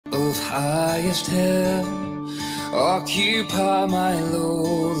of highest heaven, occupy my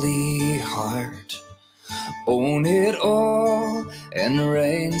lowly heart. Own it all and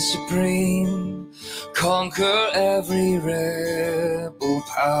reign supreme. Conquer every rebel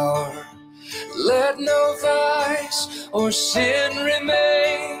power. Let no vice or sin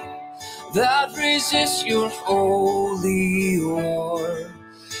remain that resists your holy war.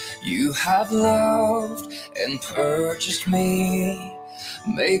 You have loved and purchased me.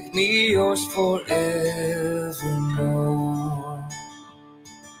 Make me yours forevermore.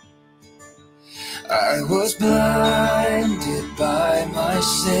 I was blinded by my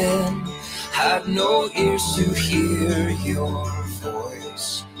sin, had no ears to hear your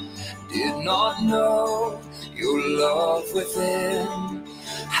voice, did not know your love within,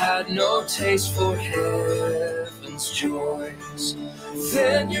 had no taste for heaven's joys.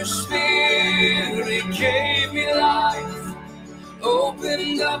 Then your spirit gave me life,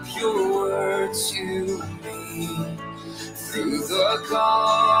 opened up your word to me. Through the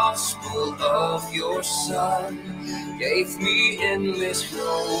gospel of your Son, gave me endless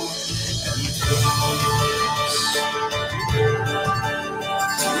hope and peace.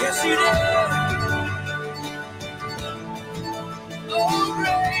 Yes, you did. Oh,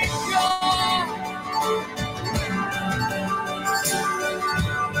 great God.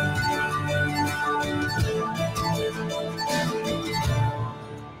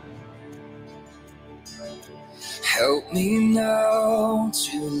 Help me now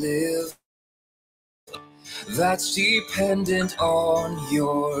to live that's dependent on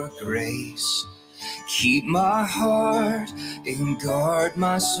your grace. Keep my heart and guard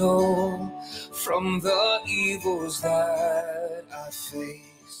my soul from the evils that I face.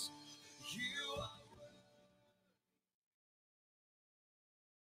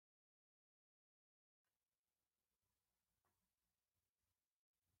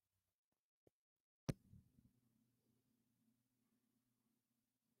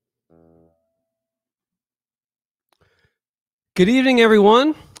 Good evening,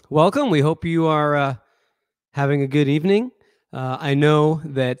 everyone. Welcome. We hope you are having a good evening. I know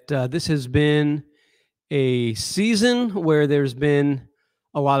that this has been a season where there's been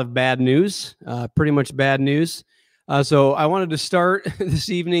a lot of bad news, pretty much bad news. So I wanted to start this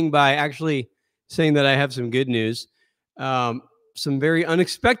evening by actually saying that I have some good news, some very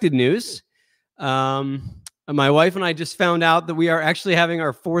unexpected news. My wife and I just found out that we are actually having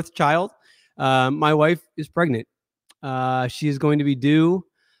our fourth child. My wife is pregnant. She is going to be due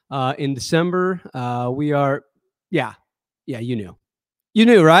in December. You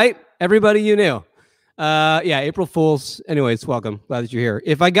knew, right? Everybody, you knew. April Fools. Anyways, welcome. Glad that you're here.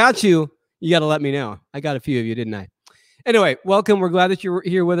 If I got you, you got to let me know. I got a few of you, didn't I? Anyway, welcome. We're glad that you're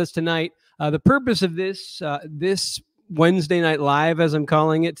here with us tonight. The purpose of this Wednesday Night Live, as I'm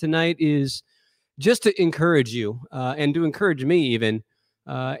calling it tonight, is just to encourage you and to encourage me even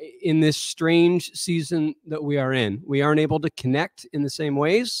in this strange season that we are in. We aren't able to connect in the same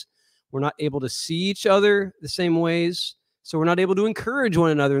ways. We're not able to see each other the same ways. So we're not able to encourage one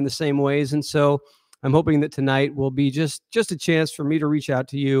another in the same ways. And so I'm hoping that tonight will be just a chance for me to reach out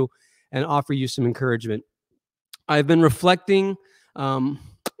to you and offer you some encouragement. I've been reflecting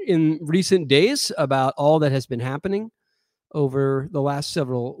in recent days about all that has been happening over the last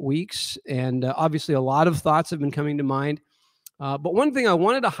several weeks. And obviously a lot of thoughts have been coming to mind. But one thing I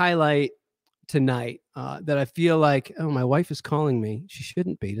wanted to highlight tonight that I feel like, oh, my wife is calling me. She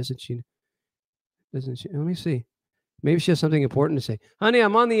shouldn't be, doesn't she? Doesn't she? Let me see. Maybe she has something important to say. Honey,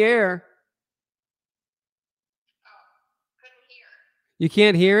 I'm on the air. Couldn't hear. You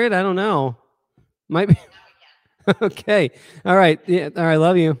can't hear it? I don't know. Might be. Okay. All right. Yeah. All right.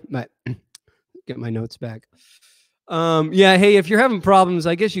 Love you. But get my notes back. Hey, if you're having problems,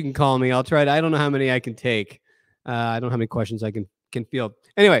 I guess you can call me. I'll try to. I don't know how many I can take. I don't know how many questions I can field.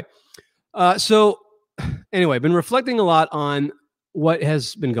 Anyway, been reflecting a lot on what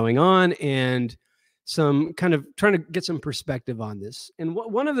has been going on and some kind of trying to get some perspective on this. And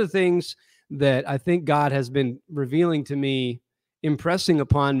one of the things that I think God has been revealing to me, impressing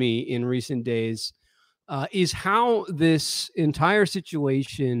upon me in recent days, is how this entire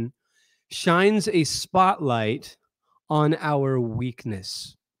situation shines a spotlight on our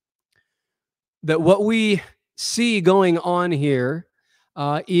weakness. That what we see going on here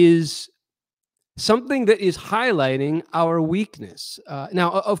is something that is highlighting our weakness. Now,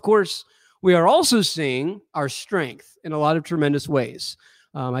 of course, we are also seeing our strength in a lot of tremendous ways.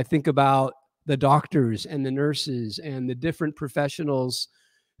 I think about the doctors and the nurses and the different professionals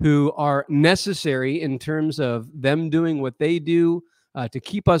who are necessary in terms of them doing what they do to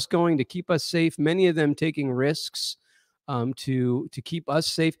keep us going, to keep us safe, many of them taking risks to keep us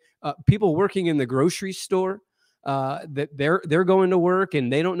safe. People working in the grocery store, that they're going to work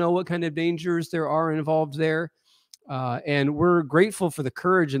and they don't know what kind of dangers there are involved there. And we're grateful for the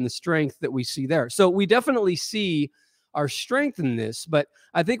courage and the strength that we see there. So we definitely see our strength in this. But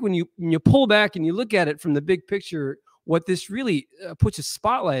I think when you pull back and you look at it from the big picture, what this really puts a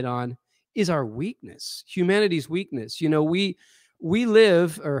spotlight on is our weakness, humanity's weakness. You know, we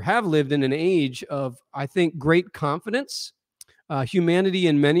live or have lived in an age of, I think, great confidence. Humanity,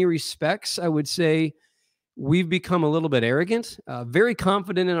 in many respects, I would say, we've become a little bit arrogant, very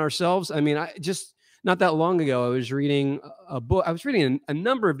confident in ourselves. I mean, I just not that long ago, I was reading a book. I was reading a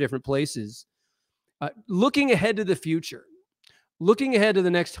number of different places, looking ahead to the future, looking ahead to the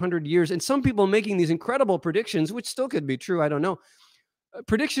next 100 years, and some people making these incredible predictions, which still could be true. I don't know.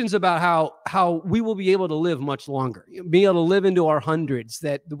 Predictions about how we will be able to live much longer, be able to live into our hundreds,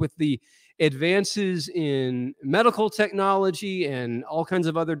 that with the advances in medical technology and all kinds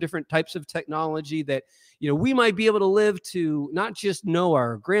of other different types of technology, that, you know, we might be able to live to not just know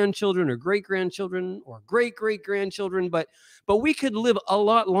our grandchildren or great-grandchildren or great-great-grandchildren, but we could live a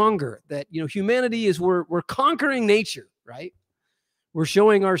lot longer. That, you know, humanity is, we're conquering nature, right? We're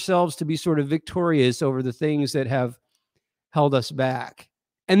showing ourselves to be sort of victorious over the things that have held us back.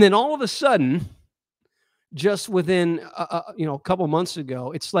 And then all of a sudden, just within a couple months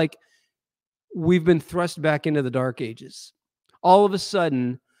ago, it's like we've been thrust back into the dark ages. All of a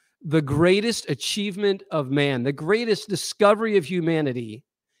sudden, the greatest achievement of man, the greatest discovery of humanity,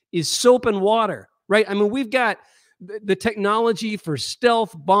 is soap and water, right? I mean, we've got the technology for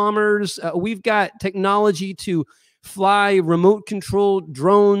stealth bombers. We've got technology to fly remote controlled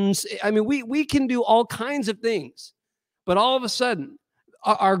drones. I mean, we can do all kinds of things. But all of a sudden,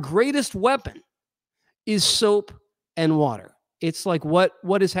 our greatest weapon is soap and water. It's like what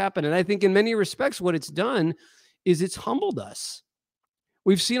has happened. And I think in many respects, what it's done is it's humbled us.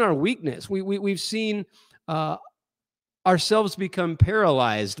 We've seen our weakness. We've seen ourselves become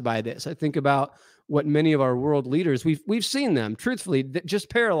paralyzed by this. I think about what many of our world leaders, we've seen them, truthfully, just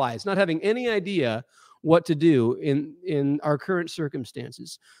paralyzed, not having any idea what to do in our current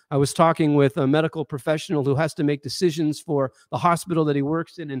circumstances. I was talking with a medical professional who has to make decisions for the hospital that he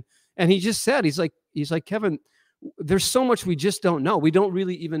works in, and he just said, he's like, Kevin, there's so much we just don't know. We don't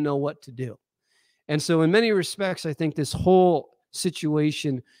really even know what to do. And so in many respects, I think this whole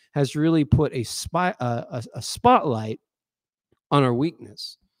situation has really put a spotlight on our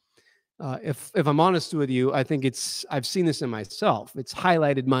weakness. If I'm honest with you, I think I've seen this in myself. It's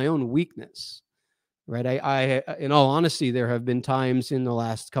highlighted my own weakness. Right. I, in all honesty, there have been times in the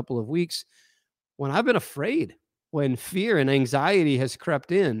last couple of weeks when I've been afraid, when fear and anxiety has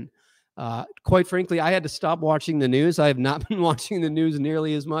crept in. Quite frankly, I had to stop watching the news. I have not been watching the news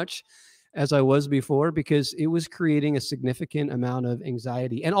nearly as much as I was before, because it was creating a significant amount of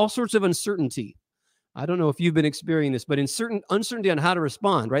anxiety and all sorts of uncertainty. I don't know if you've been experiencing this, but in certain uncertainty on how to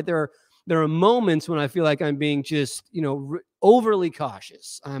respond, right? There are moments when I feel like I'm being just, overly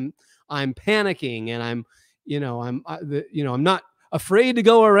cautious. I'm panicking, and I'm not afraid to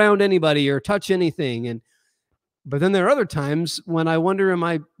go around anybody or touch anything. But then there are other times when I wonder, am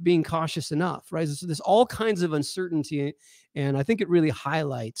I being cautious enough, right? So there's all kinds of uncertainty, and I think it really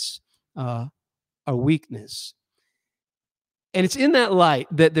highlights a weakness. And it's in that light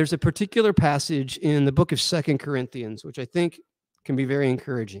that there's a particular passage in the book of 2 Corinthians, which I think can be very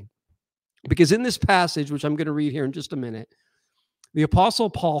encouraging. Because in this passage, which I'm going to read here in just a minute, the Apostle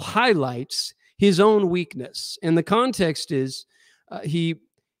Paul highlights his own weakness. And the context is he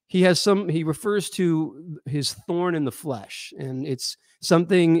refers to his thorn in the flesh. And it's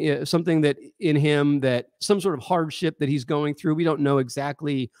something that in him, that some sort of hardship that he's going through. We don't know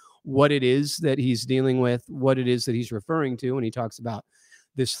exactly what it is that he's dealing with, what it is that he's referring to when he talks about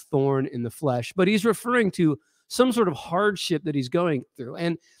this thorn in the flesh. But he's referring to some sort of hardship that he's going through.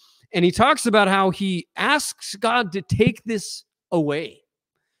 And he talks about how he asks God to take this away.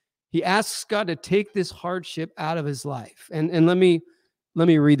 He asks God to take this hardship out of his life. And let me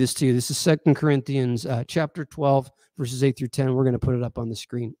read this to you. This is 2 Corinthians chapter 12, verses 8 through 10. We're going to put it up on the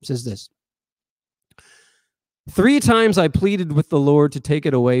screen. It says this: 3 times I pleaded with the Lord to take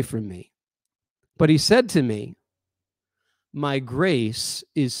it away from me. But he said to me, my grace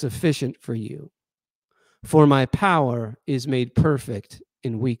is sufficient for you, for my power is made perfect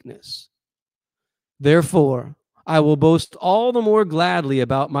in weakness. Therefore, I will boast all the more gladly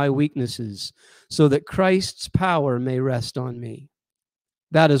about my weaknesses, so that Christ's power may rest on me.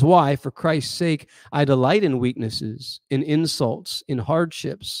 That is why, for Christ's sake, I delight in weaknesses, in insults, in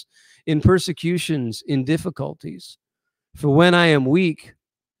hardships, in persecutions, in difficulties. For when I am weak,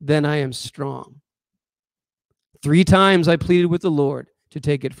 then I am strong. 3 times I pleaded with the Lord to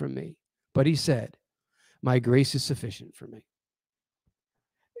take it from me, but he said, my grace is sufficient for me.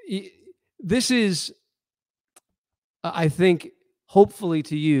 This is, I think, hopefully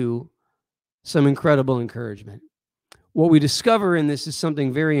to you, some incredible encouragement. What we discover in this is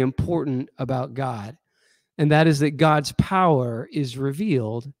something very important about God, and that is that God's power is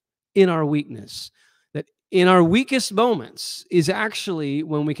revealed in our weakness. That in our weakest moments is actually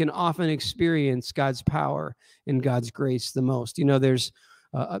when we can often experience God's power and God's grace the most. You know, there's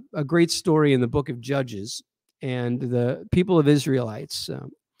a great story in the book of Judges, and the people of Israelites,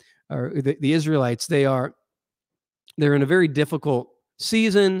 or the Israelites, they're in a very difficult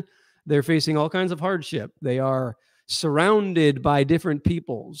season. They're facing all kinds of hardship. They are surrounded by different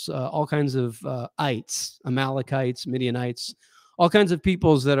peoples, all kinds of ites, Amalekites, Midianites, all kinds of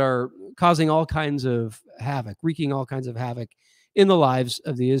peoples that are causing all kinds of havoc, wreaking all kinds of havoc in the lives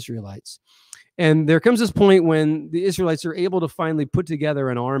of the Israelites. And there comes this point when the Israelites are able to finally put together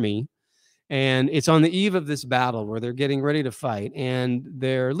an army, and it's on the eve of this battle where they're getting ready to fight, and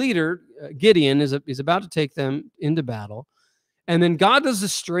their leader, Gideon, is about to take them into battle. And then God does the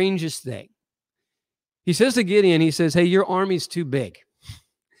strangest thing. He says to Gideon, he says, hey, your army's too big.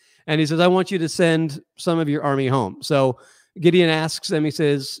 And he says, I want you to send some of your army home. So Gideon asks them, he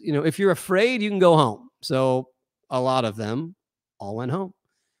says, you know, if you're afraid, you can go home. So a lot of them all went home.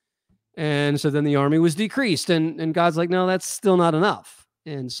 And so then the army was decreased. And God's like, no, that's still not enough.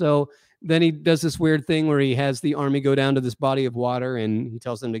 And so then he does this weird thing where he has the army go down to this body of water, and he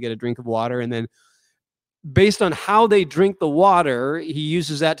tells them to get a drink of water. And then based on how they drink the water, he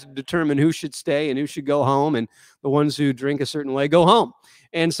uses that to determine who should stay and who should go home. And the ones who drink a certain way go home.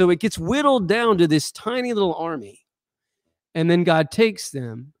 And so it gets whittled down to this tiny little army. And then God takes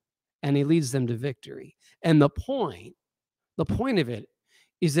them and he leads them to victory. And the point of it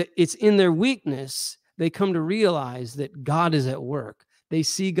is that it's in their weakness they come to realize that God is at work. They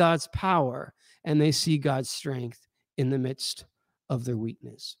see God's power and they see God's strength in the midst of their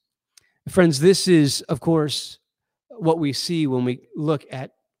weakness. Friends, this is, of course, what we see when we look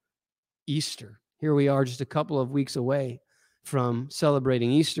at Easter. Here we are just a couple of weeks away from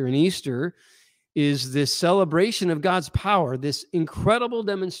celebrating Easter. And Easter is this celebration of God's power, this incredible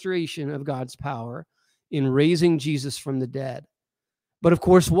demonstration of God's power in raising Jesus from the dead. But of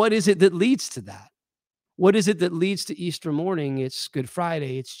course, what is it that leads to that? What is it that leads to Easter morning? It's Good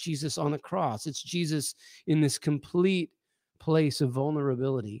Friday. It's Jesus on the cross. It's Jesus in this complete place of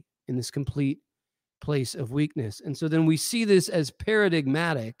vulnerability, in this complete place of weakness. And so then we see this as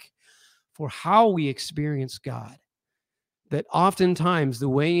paradigmatic for how we experience God. That oftentimes the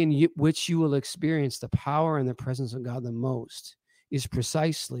way in which you will experience the power and the presence of God the most is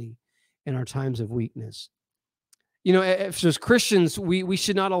precisely in our times of weakness. You know, as Christians, we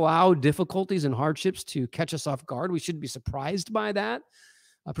should not allow difficulties and hardships to catch us off guard. We shouldn't be surprised by that,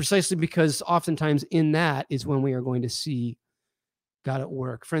 precisely because oftentimes in that is when we are going to see God at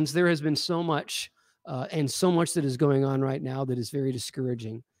work. Friends, there has been so much and so much that is going on right now that is very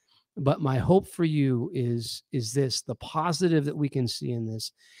discouraging. But my hope for you is this: the positive that we can see in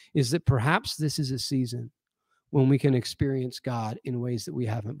this is that perhaps this is a season when we can experience God in ways that we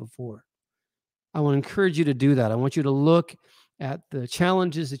haven't before. I want to encourage you to do that. I want you to look at the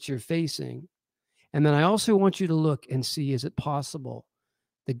challenges that you're facing. And then I also want you to look and see, is it possible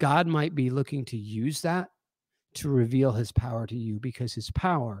that God might be looking to use that to reveal his power to you, because his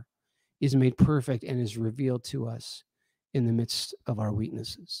power is made perfect and is revealed to us in the midst of our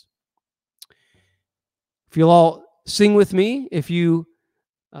weaknesses. If you'll all sing with me, if you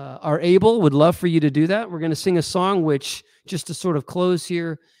are able, would love for you to do that. We're going to sing a song which, just to sort of close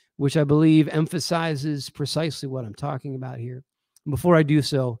here, which I believe emphasizes precisely what I'm talking about here. And before I do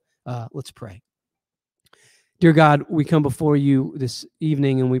so, let's pray. Dear God, we come before you this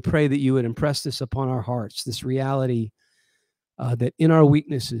evening and we pray that you would impress this upon our hearts, this reality that in our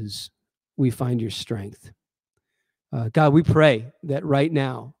weaknesses, we find your strength. God, we pray that right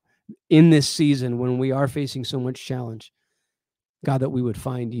now, in this season when we are facing so much challenge, God, that we would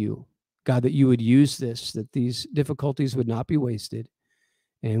find you. God, that you would use this, that these difficulties would not be wasted,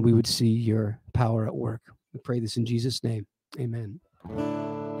 and we would see your power at work. We pray this in Jesus' name. Amen.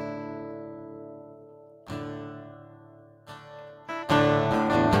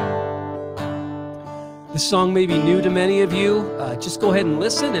 This song may be new to many of you. Just go ahead and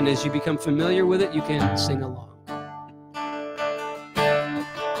listen, and as you become familiar with it, you can sing along.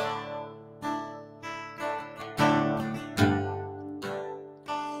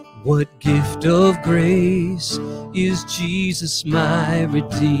 What gift of grace is Jesus my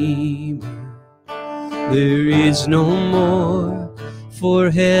Redeemer? There is no more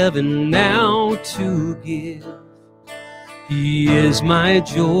for heaven now to give. He is my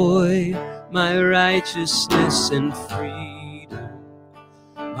joy, my righteousness and freedom,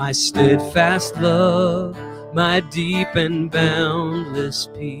 my steadfast love, my deep and boundless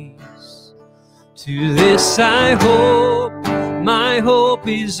peace. To this I hope, my hope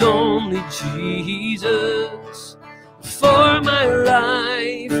is only Jesus, for my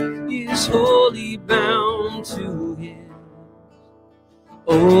life is wholly bound to Him.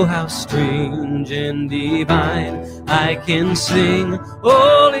 Oh, how strange and divine, I can sing,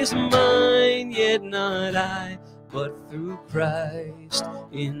 all is mine, yet not I, but through Christ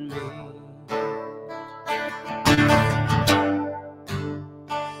in me.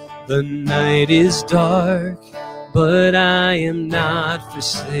 The night is dark, but I am not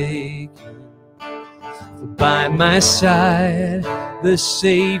forsaken. For by my side, the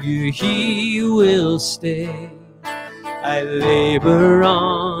Savior, He will stay. I labor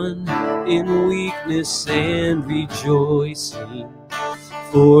on in weakness and rejoicing,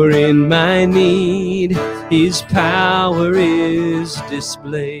 for in my need His power is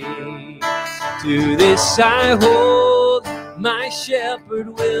displayed. To this I hold, my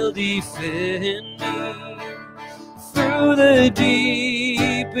shepherd will defend me. Through the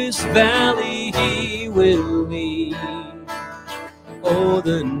deepest valley He will lead. Oh,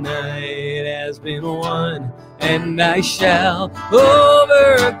 the night has been won, and I shall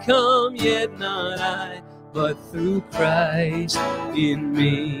overcome, yet not I, but through Christ in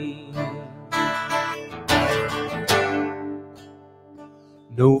me.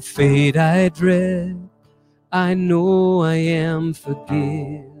 No fate I dread, I know I am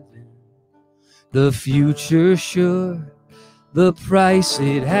forgiven. The future sure, the price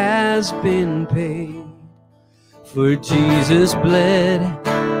it has been paid. For Jesus bled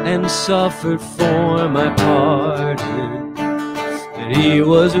and suffered for my pardon, and He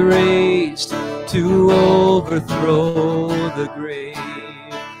was raised to overthrow the grave.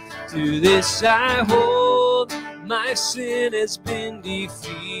 To this I hold, my sin has been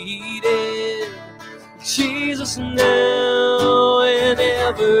defeated. Jesus now and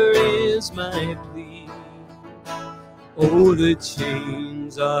ever is my plea. Oh, the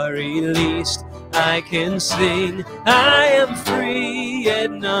chains are released, I can sing, I am free, yet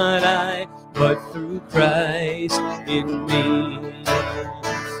not I, but through Christ in me.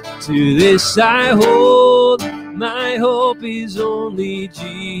 To this I hold, my hope is only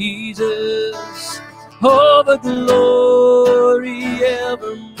Jesus. All the glory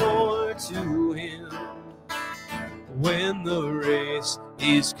evermore to Him. When the race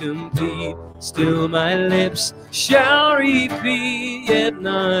is complete, still my lips shall repeat, yet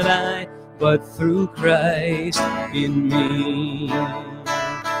not I, but through Christ in me.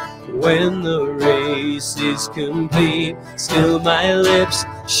 When the race is complete, still my lips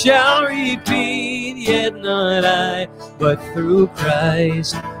shall repeat, yet not I, but through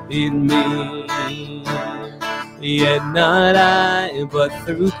Christ in me. Yet not I, but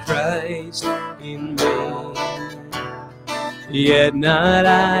through Christ in me. Yet not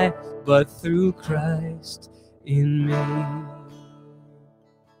I, but through Christ in me.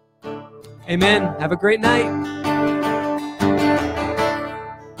 Amen. Have a great night.